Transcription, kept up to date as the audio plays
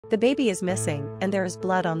The baby is missing, and there is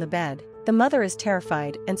blood on the bed. The mother is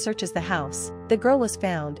terrified and searches the house. The girl was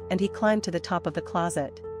found, and he climbed to the top of the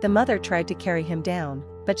closet. The mother tried to carry him down,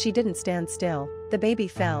 but she didn't stand still. The baby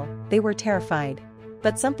fell. They were terrified.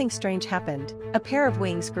 But something strange happened. A pair of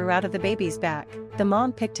wings grew out of the baby's back. The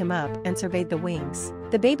mom picked him up and surveyed the wings.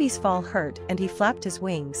 The baby's fall hurt, and he flapped his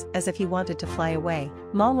wings as if he wanted to fly away.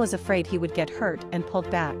 Mom was afraid he would get hurt and pulled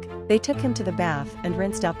back. They took him to the bath and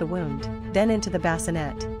rinsed out the wound, then into the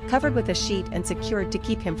bassinet, covered with a sheet and secured to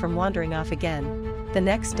keep him from wandering off again. The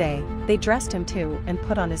next day, they dressed him too and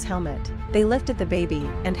put on his helmet. They lifted the baby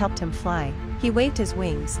and helped him fly. He waved his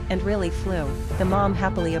wings and really flew. The mom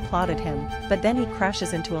happily applauded him, but then he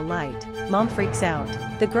crashes into a light. Mom freaks out.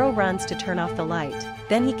 The girl runs to turn off the light.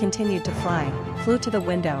 Then he continued to fly, flew to the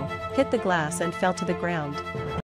window, hit the glass and fell to the ground.